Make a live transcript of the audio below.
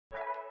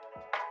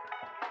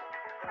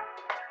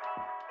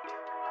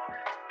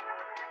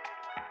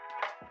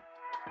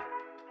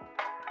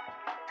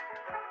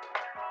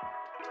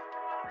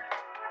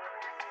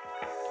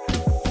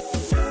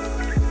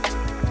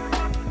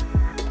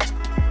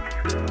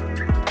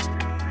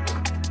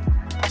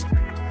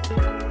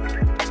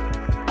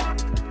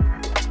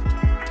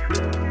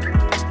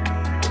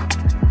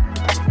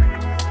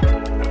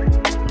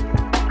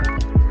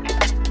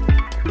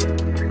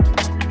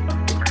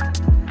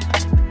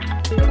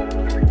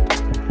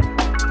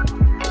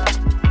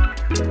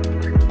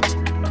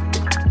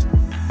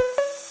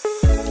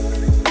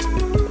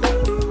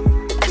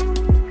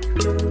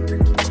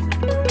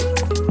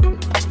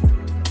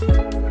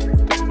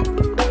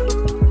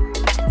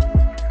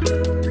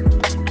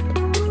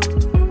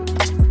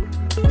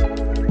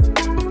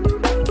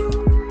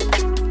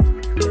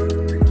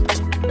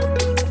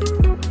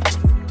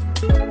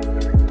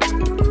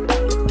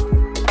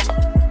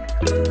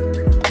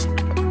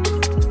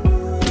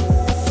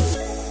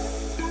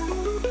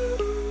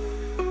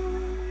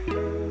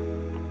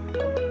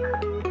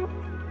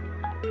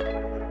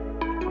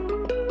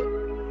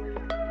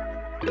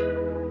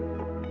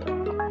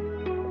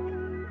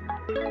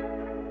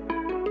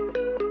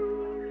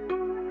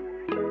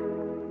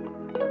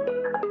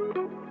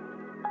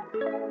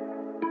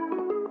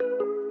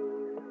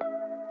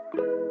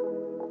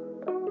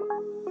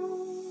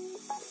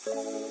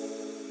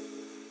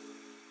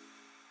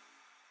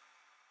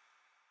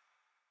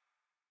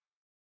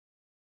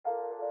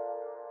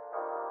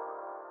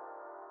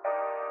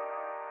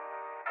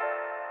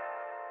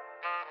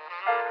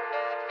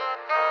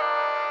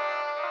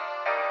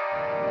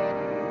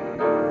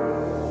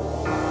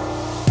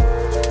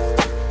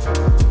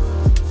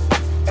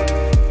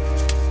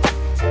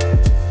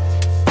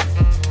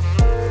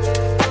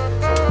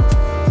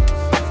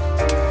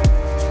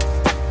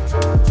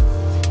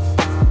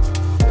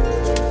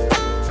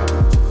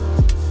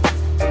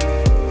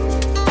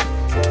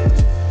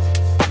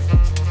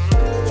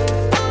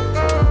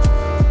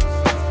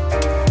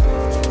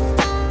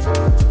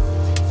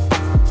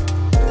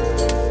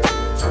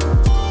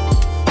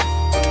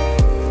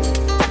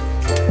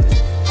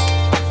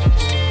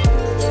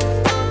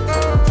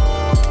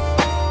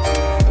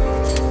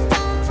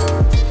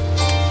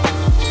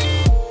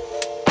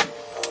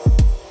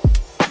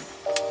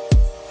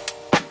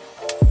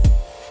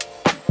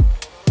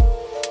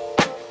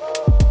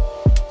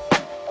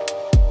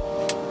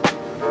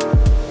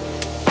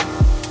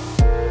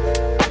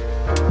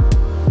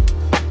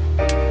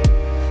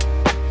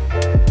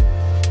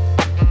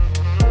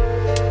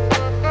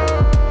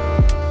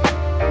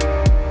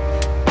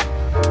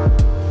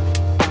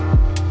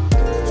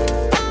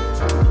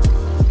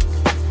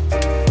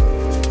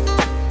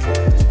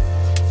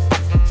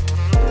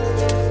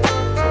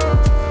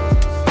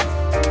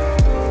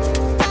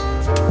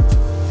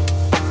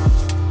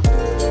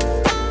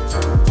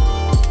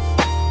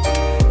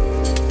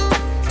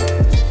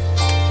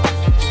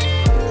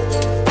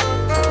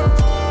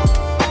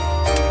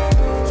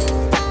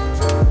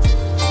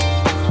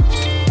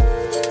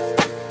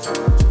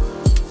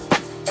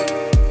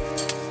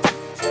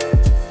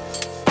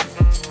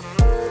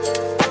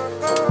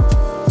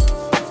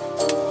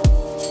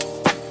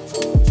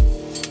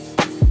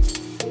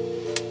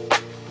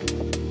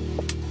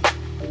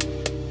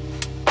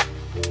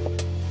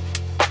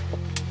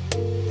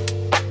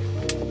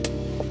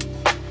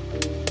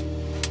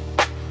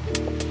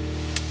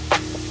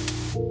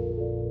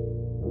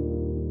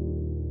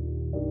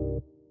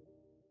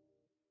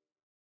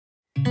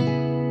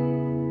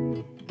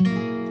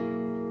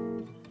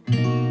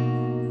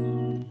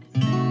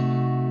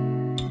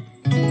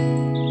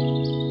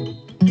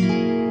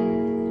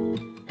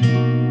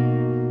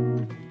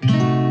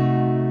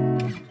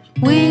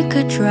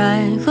could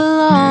drive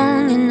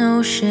along an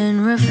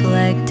ocean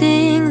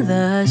reflecting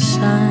the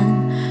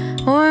sun,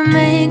 or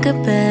make a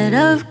bed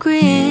of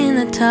green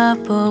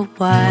atop a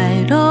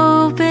wide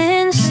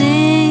open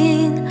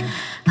scene.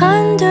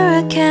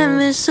 Under a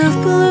canvas of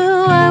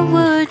blue I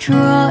would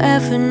draw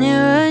ever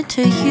nearer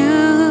to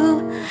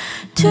you,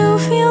 to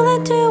feel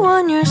the dew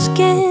on your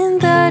skin.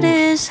 That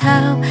is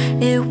how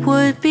it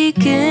would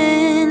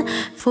begin.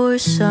 For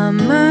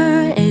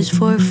summer is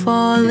for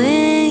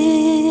falling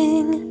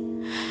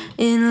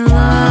in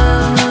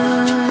love.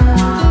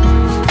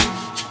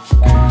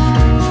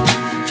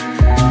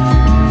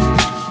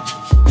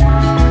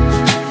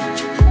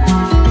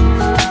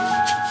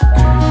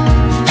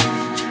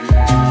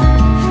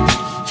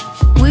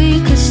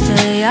 We could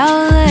stay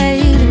out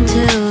late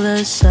until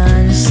the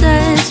sun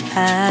sets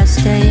past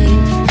 8,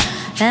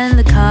 and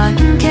the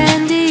cotton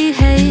candy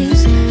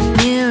haze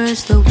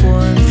mirrors the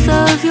warmth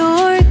of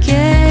your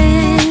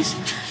gaze.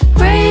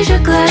 Raise your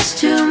glass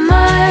to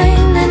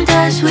mine, and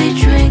as we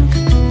drink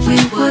we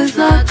would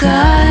lock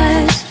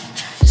eyes,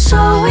 so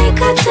we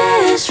could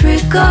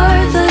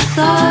disregard the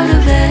thought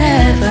of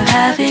ever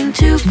having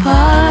to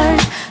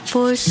part.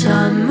 For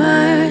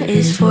summer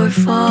is for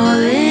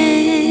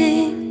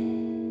falling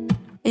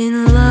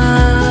in love.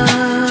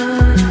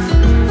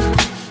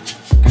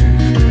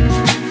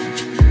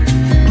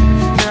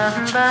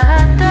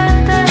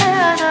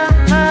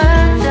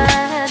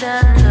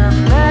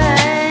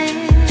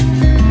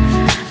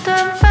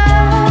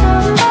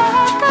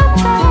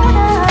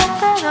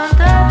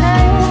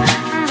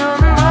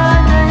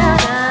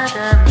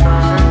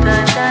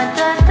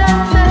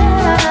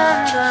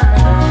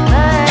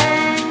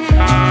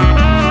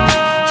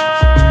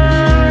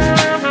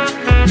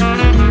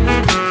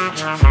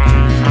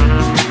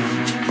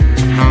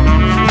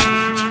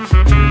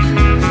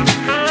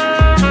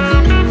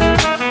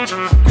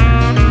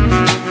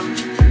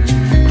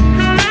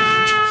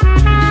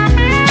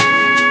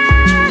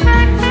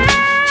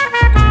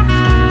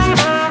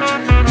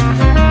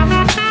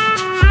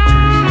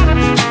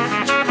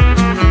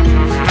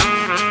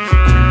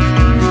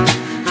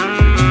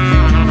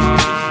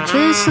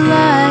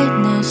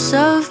 Lightness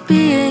of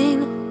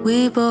being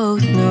we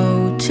both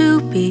know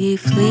to be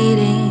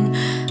fleeting,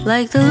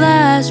 like the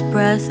last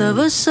breath of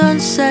a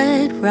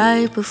sunset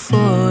right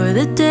before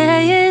the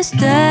day is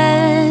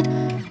dead.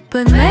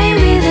 But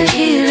maybe the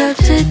heat of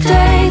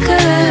today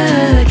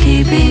could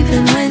keep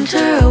even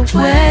winter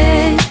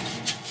away.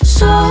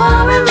 So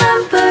I'll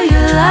remember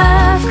your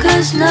laugh,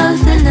 'cause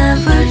nothing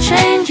ever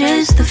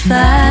changes the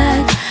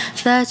fact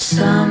that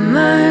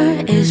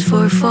summer is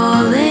for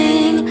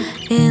falling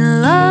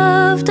in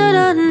love.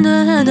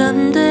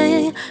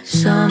 Da-dun-da-dun-day.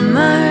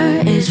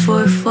 Summer is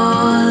for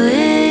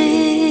falling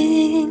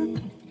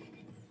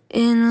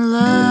in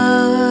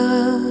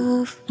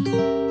love.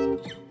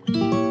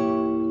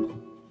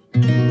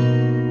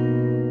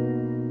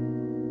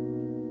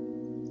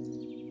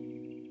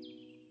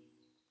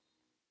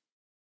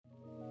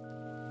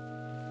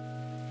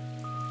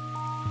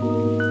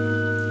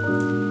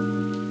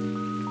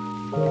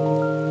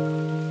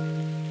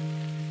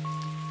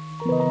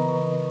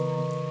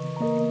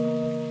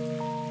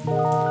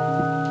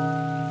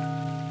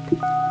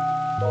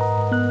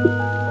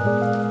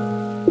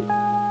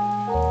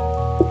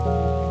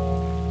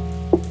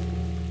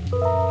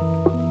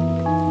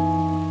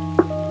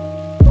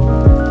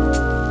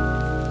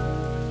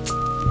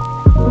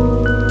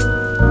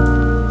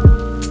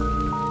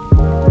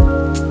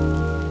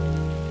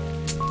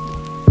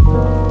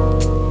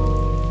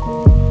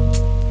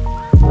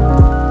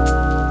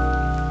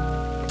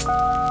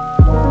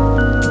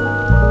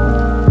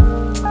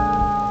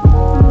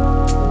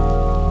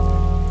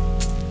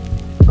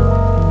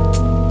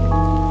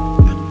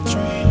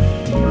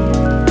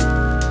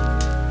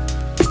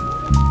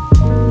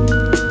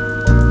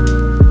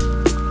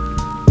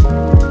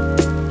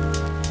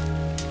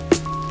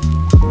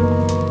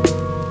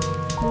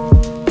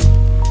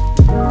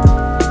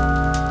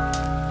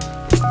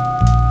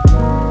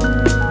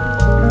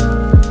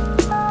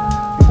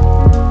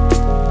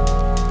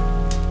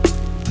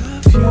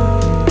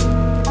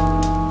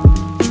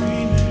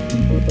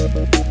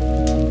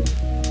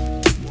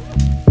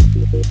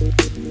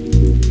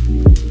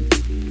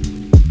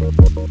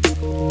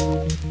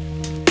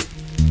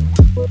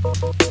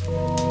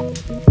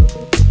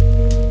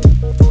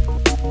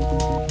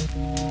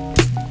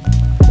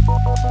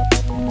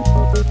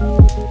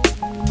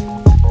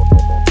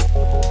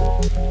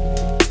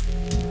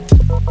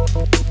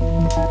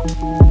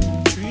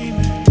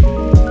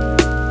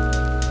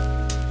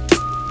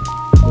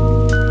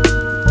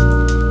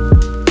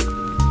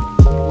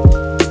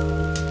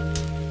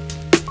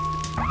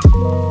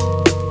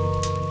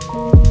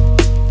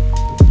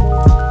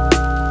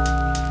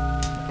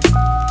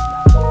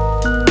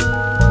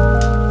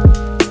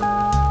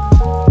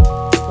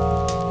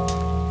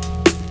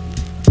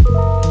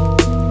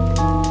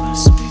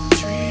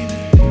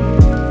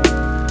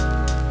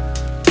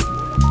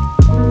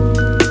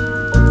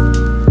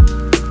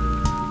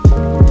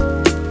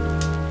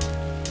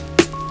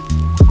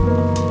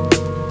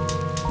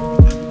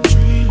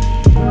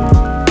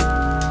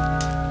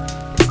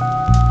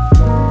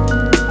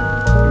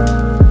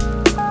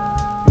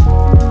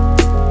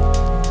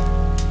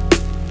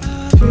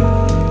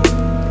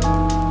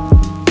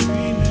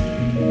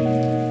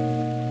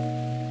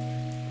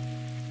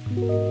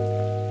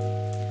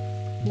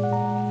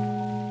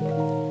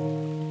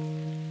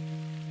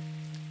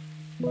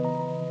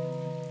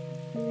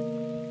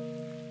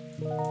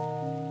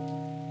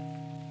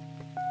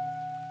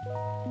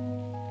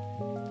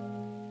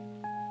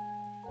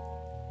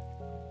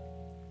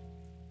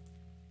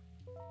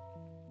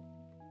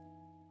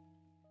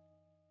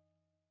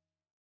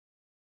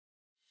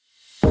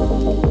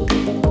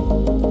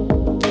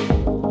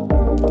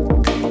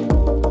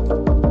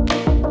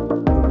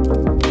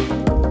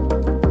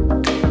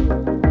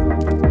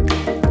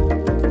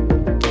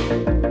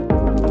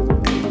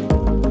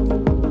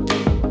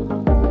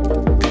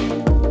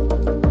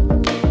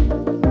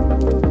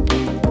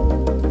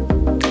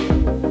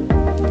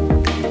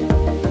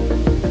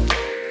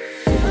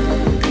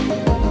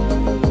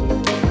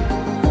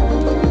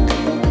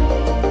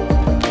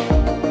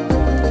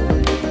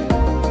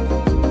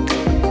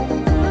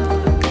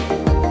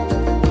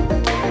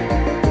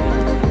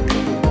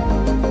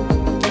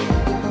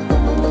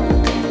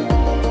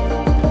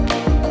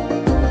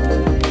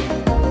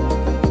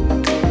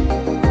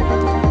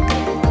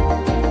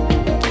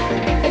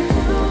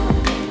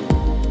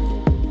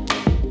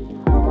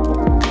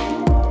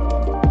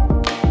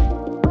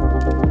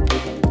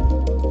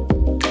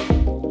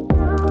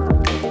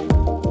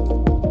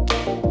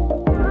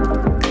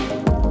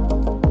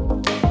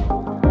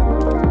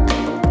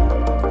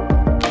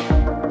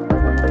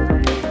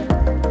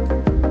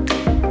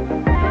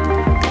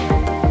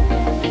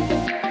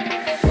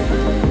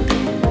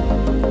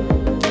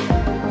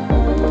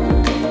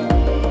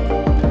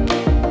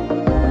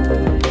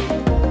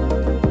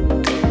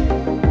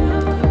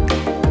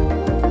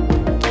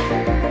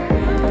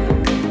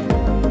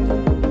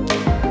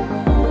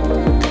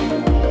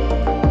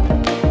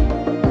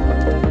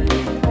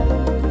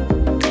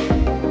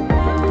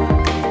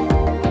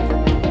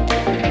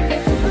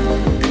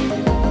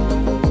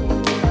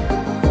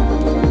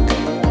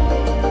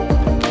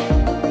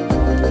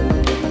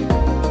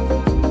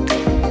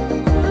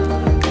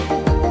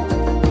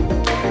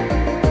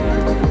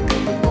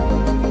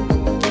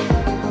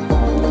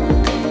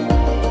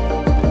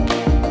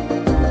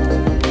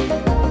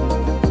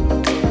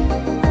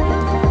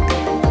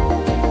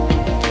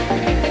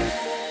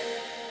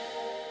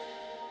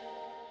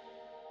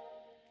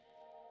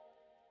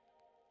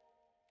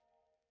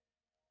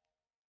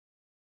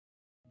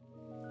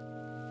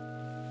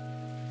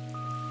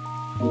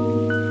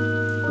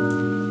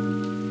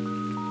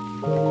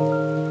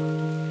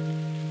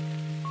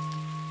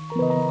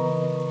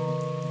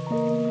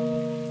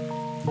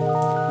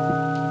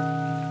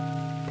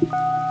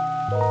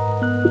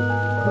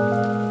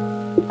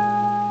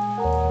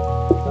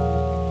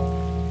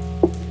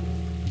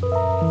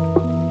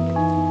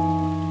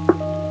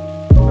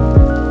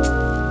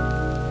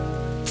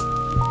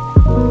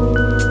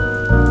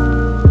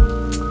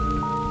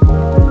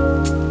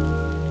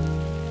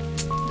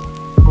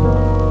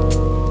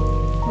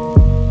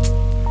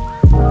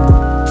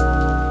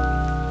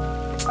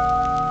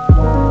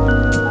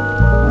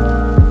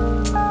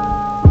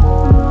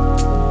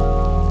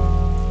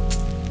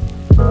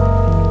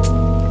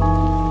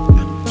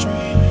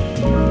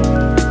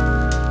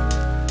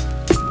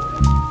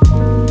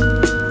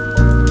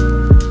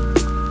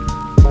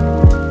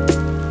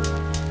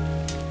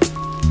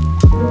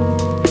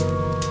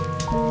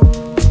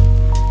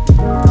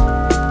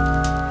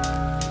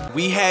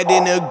 We had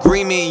an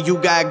agreement, you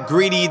got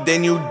greedy,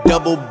 then you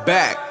double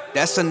back.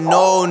 That's a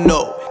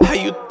no-no. How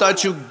you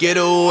thought you'd get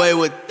away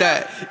with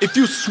that? If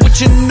you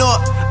switching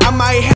up, I might have